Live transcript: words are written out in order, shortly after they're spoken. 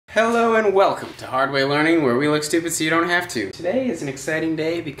Hello and welcome to Hardway Learning, where we look stupid so you don't have to. Today is an exciting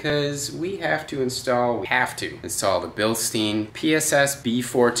day because we have to install the Bilstein PSS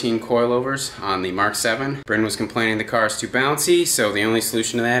B14 Coilovers on the Mk7. Brynn was complaining the car is too bouncy, so the only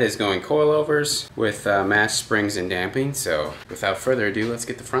solution to that is going coilovers with matched springs and damping. So without further ado, let's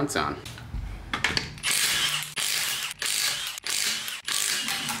get the fronts on.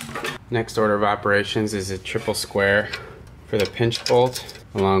 Next order of operations is a triple square for the pinch bolt,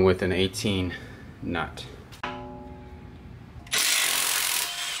 along with an 18 nut.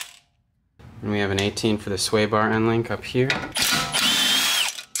 And we have an 18 for the sway bar end link up here.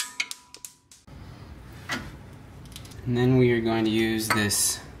 And then we are going to use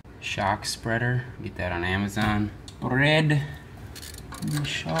this shock spreader. Get that on Amazon. Red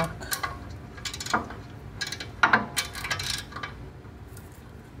shock.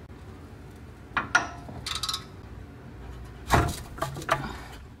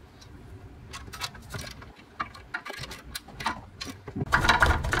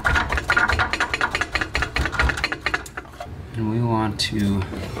 And we want to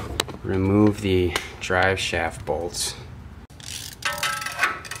remove the drive shaft bolts.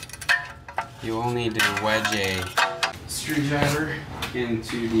 You will need to wedge a screwdriver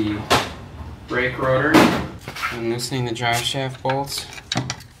into the brake rotor and loosening the drive shaft bolts.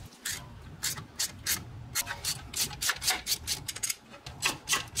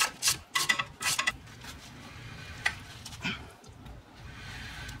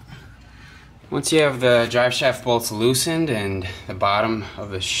 Once you have the drive shaft bolts loosened and the bottom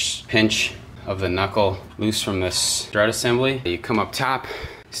of the pinch of the knuckle loose from the strut assembly, you come up top,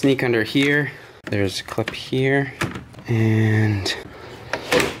 sneak under here, there's a clip here, and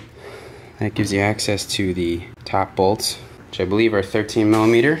that gives you access to the top bolts, which I believe are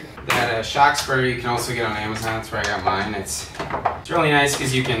 13mm. That shock spreader you can also get on Amazon. That's where I got mine. It's really nice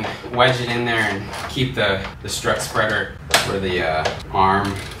because you can wedge it in there and keep the strut spreader where the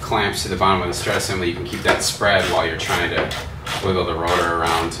arm clamps to the bottom of the strut assembly. You can keep that spread while you're trying to wiggle the rotor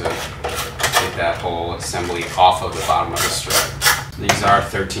around to get that whole assembly off of the bottom of the strut. These are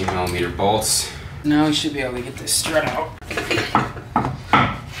 13mm bolts. Now we should be able to get this strut out.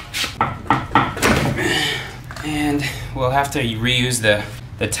 And we'll have to reuse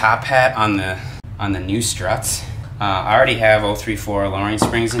the top hat on the new struts. I already have 034 lowering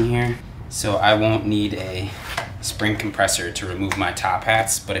springs in here, so I won't need a spring compressor to remove my top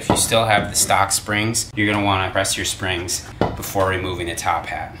hats, but if you still have the stock springs, you're gonna wanna press your springs before removing the top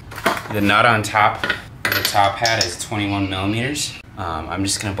hat. The nut on top of the top hat is 21mm. I'm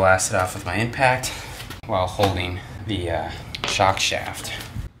just gonna blast it off with my impact while holding the shock shaft.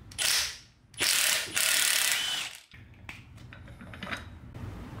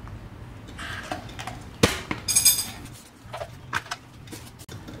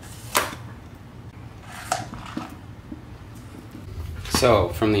 So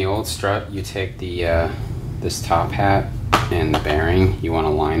from the old strut, you take the this top hat and the bearing. You want to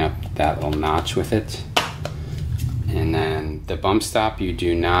line up that little notch with it, and then the bump stop you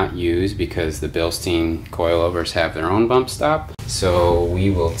do not use because the Bilstein coilovers have their own bump stop. So we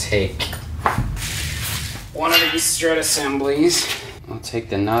will take one of these strut assemblies. We'll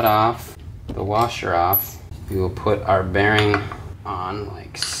take the nut off, the washer off. We will put our bearing on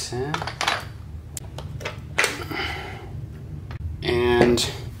like so. And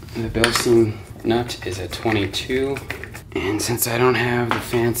the Bilstein nut is a 22, and since I don't have the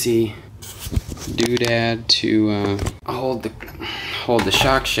fancy doodad to hold the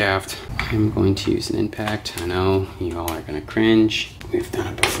shock shaft, I'm going to use an impact. I know you all are gonna cringe. We've done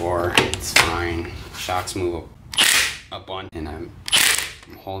it before. It's fine. Shocks move a bunch, and I'm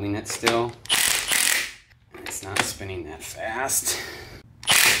holding it still. It's not spinning that fast.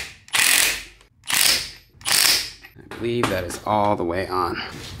 I believe that is all the way on.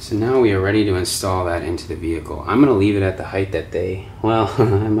 So now we are ready to install that into the vehicle. I'm gonna leave it at the height that well,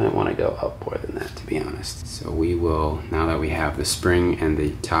 I might wanna go up more than that, to be honest. So we will, now that we have the spring and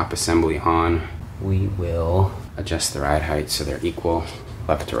the top assembly on, we will adjust the ride height so they're equal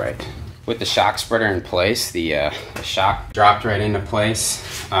left to right. With the shock spreader in place, the shock dropped right into place.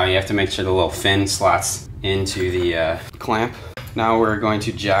 You have to make sure the little fin slots into the clamp. Now we're going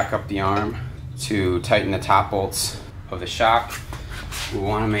to jack up the arm to tighten the top bolts of the shock. We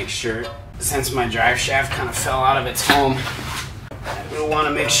want to make sure, since my drive shaft kind of fell out of its home, we'll want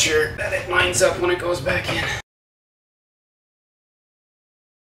to make sure that it lines up when it goes back in.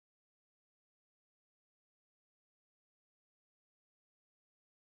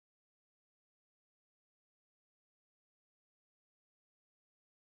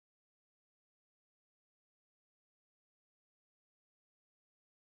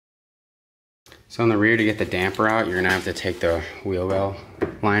 So on the rear, to get the damper out, you're gonna have to take the wheel well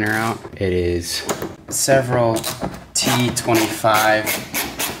liner out. It is several T25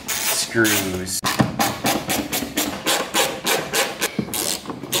 screws.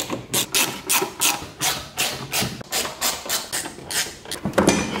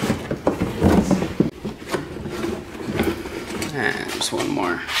 And there's one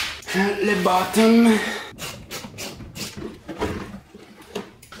more at the bottom.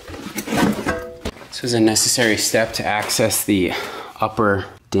 This was a necessary step to access the upper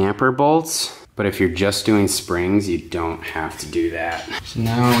damper bolts, but if you're just doing springs, you don't have to do that. So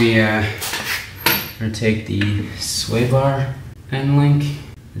now we're gonna take the sway bar end link,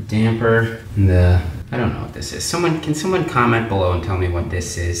 the damper, and the, I don't know what this is. Can someone comment below and tell me what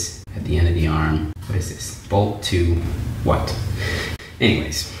this is at the end of the arm? What is this? Bolt to what?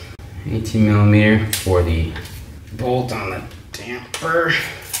 Anyways, 18 millimeter for the bolt on the damper.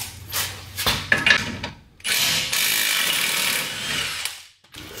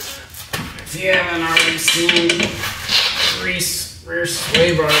 If you haven't already seen Reese rear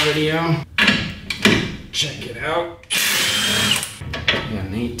sway bar video, check it out. Got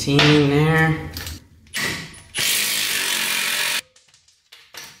an 18 in there.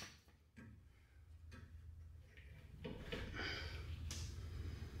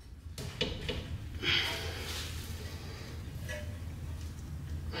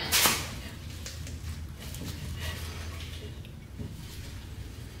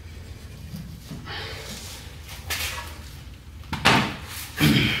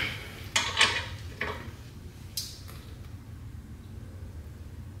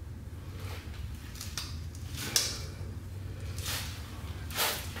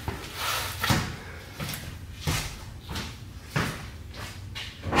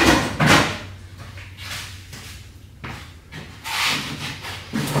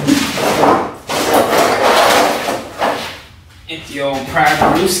 Get the old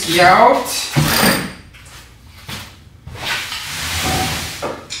Pradaruski out.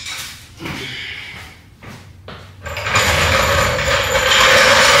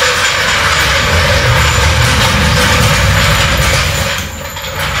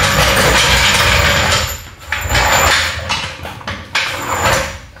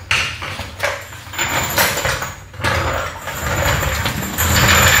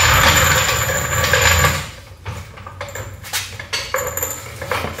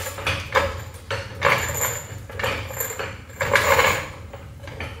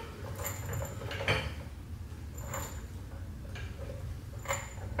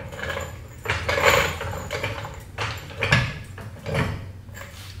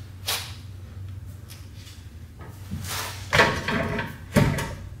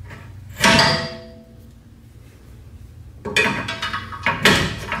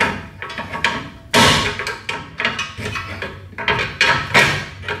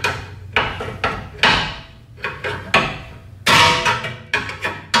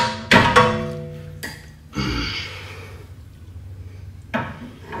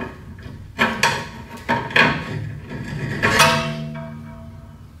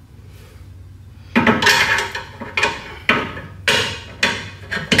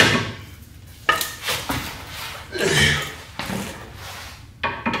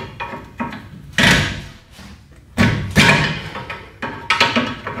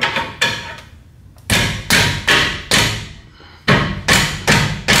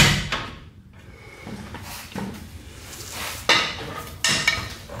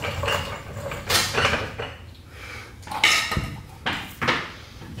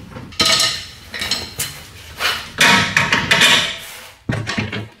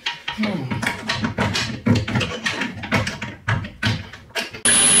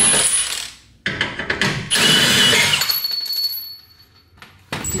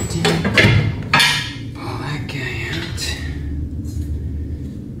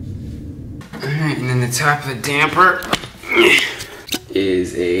 The top of the damper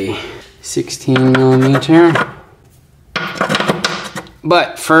is a 16 millimeter.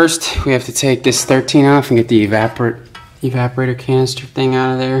 But first, we have to take this 13 off and get the evaporator canister thing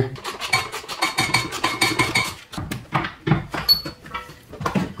out of there.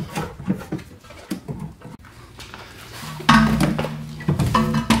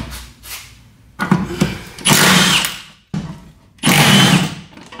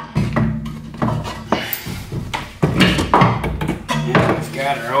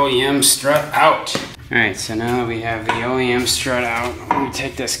 Got our OEM strut out. Alright, so now that we have the OEM strut out, we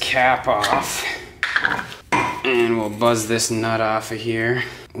take this cap off and we'll buzz this nut off of here,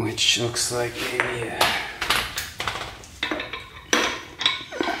 which looks like a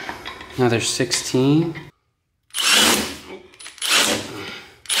Another 16.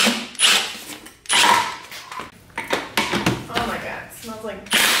 Oh my god, it smells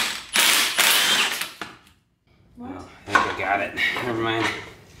like... What? Oh, I think I got it. Never mind.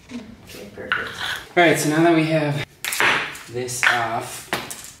 Okay, perfect. Alright, so now that we have this off,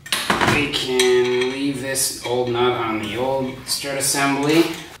 we can leave this old nut on the old strut assembly.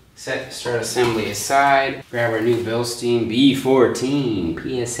 Set the strut assembly aside. Grab our new Bilstein B14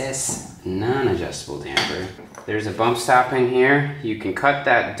 PSS non-adjustable damper. There's a bump stop in here. You can cut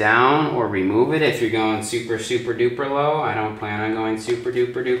that down or remove it if you're going super duper low. I don't plan on going super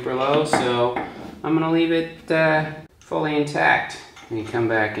duper low, so I'm gonna leave it fully intact. We come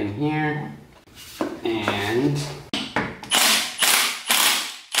back in here and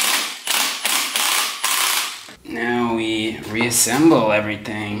now we reassemble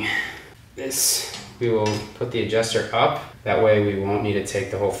everything. This, we will put the adjuster up. That way we won't need to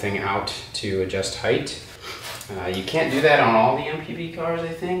take the whole thing out to adjust height. You can't do that on all the MQB cars,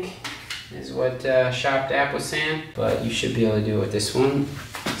 I think, is what Shop Dap was saying, but you should be able to do it with this one.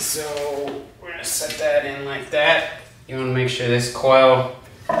 So we're gonna set that in like that. You wanna make sure this coil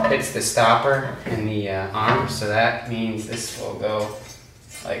hits the stopper in the arm, so that means this will go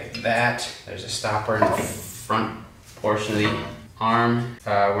like that. There's a stopper in the front portion of the arm.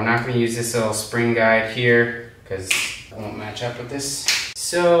 We're not going to use this little spring guide here because it won't match up with this.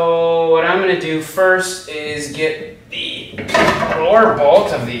 So what I'm going to do first is get the lower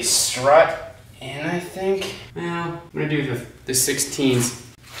bolt of the strut in, I think. Well, I'm going to do the 16s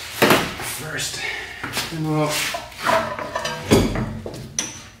first. And we'll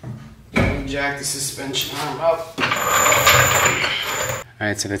jack the suspension arm up.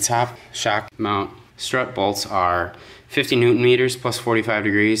 Alright, so the top shock mount strut bolts are 50 Newton meters plus 45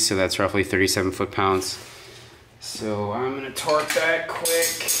 degrees, so that's roughly 37 foot-pounds. So I'm gonna torque that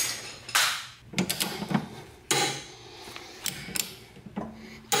quick.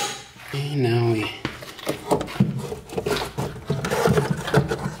 And now we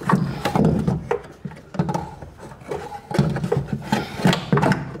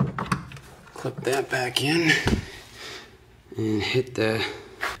clip that back in and hit the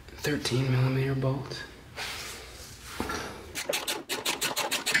 13mm bolt.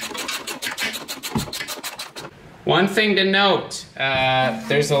 One thing to note,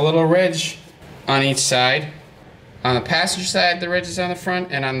 there's a little ridge on each side. On the passenger side, the ridge is on the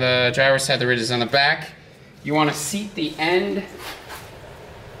front, and on the driver's side, the ridge is on the back. You want to seat the end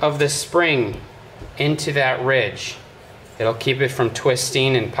of the spring into that ridge. It'll keep it from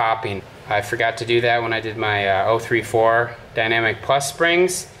twisting and popping. I forgot to do that when I did my 034 Dynamic Plus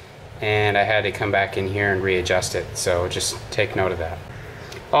springs, and I had to come back in here and readjust it, so just take note of that.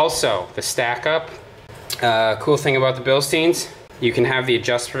 Also, the stack up. Cool thing about the Bilsteins, you can have the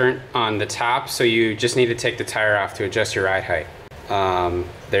adjustment on the top, so you just need to take the tire off to adjust your ride height.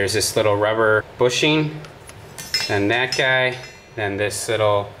 There's this little rubber bushing, then that guy, then this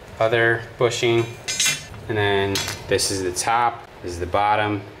little other bushing, and then this is the top, this is the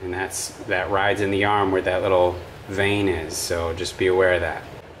bottom, and that rides in the arm where that little vein is, so just be aware of that.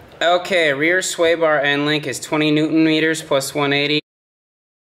 Okay, rear sway bar end link is 20 Newton meters plus 180.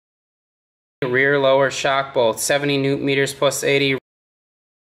 Rear lower shock bolt 70 Newton meters plus 80.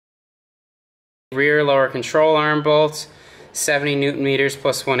 Rear lower control arm bolts 70 Newton meters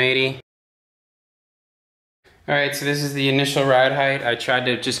plus 180. Alright, so this is the initial ride height. I tried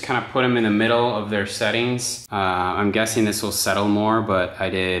to just kind of put them in the middle of their settings. I'm guessing this will settle more, but I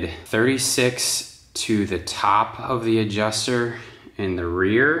did 36 to the top of the adjuster in the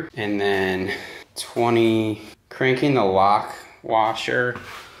rear, and then 20 cranking the lock washer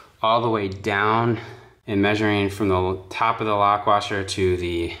all the way down and measuring from the top of the lock washer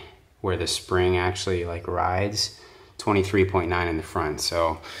to where the spring actually like rides, 23.9 in the front.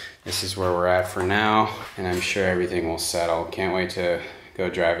 So this is where we're at for now, and I'm sure everything will settle. Can't wait to go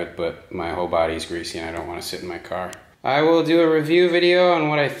drive it, but my whole body's greasy and I don't want to sit in my car. I will do a review video on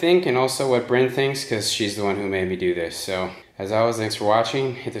what I think and also what Brynn thinks, because she's the one who made me do this. So as always, thanks for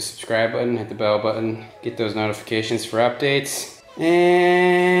watching. Hit the subscribe button, hit the bell button, get those notifications for updates,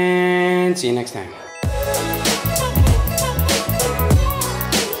 and see you next time.